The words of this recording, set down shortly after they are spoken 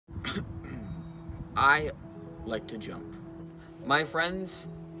I like to jump. My friends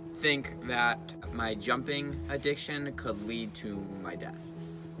think that my jumping addiction could lead to my death.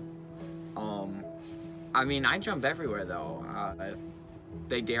 I mean, I jump everywhere though.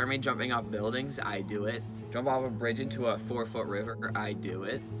 They dare me jumping off buildings, I do it. Jump off a bridge into a 4-foot river, I do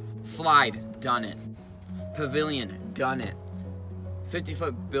it. Slide, done it. Pavilion, done it.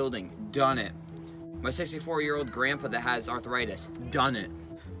 50-foot building, done it. My 64-year-old grandpa that has arthritis, done it.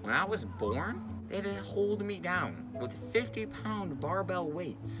 When I was born, they'd hold me down with 50-pound barbell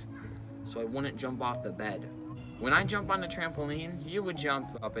weights so I wouldn't jump off the bed. When I jump on the trampoline, you would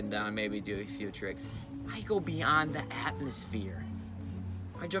jump up and down, maybe do a few tricks. I go beyond the atmosphere.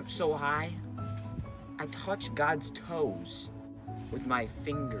 I jump so high, I touch God's toes with my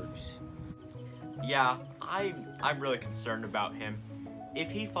fingers. Yeah, I'm really concerned about him.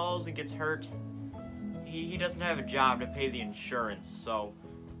 If he falls and gets hurt, he doesn't have a job to pay the insurance, so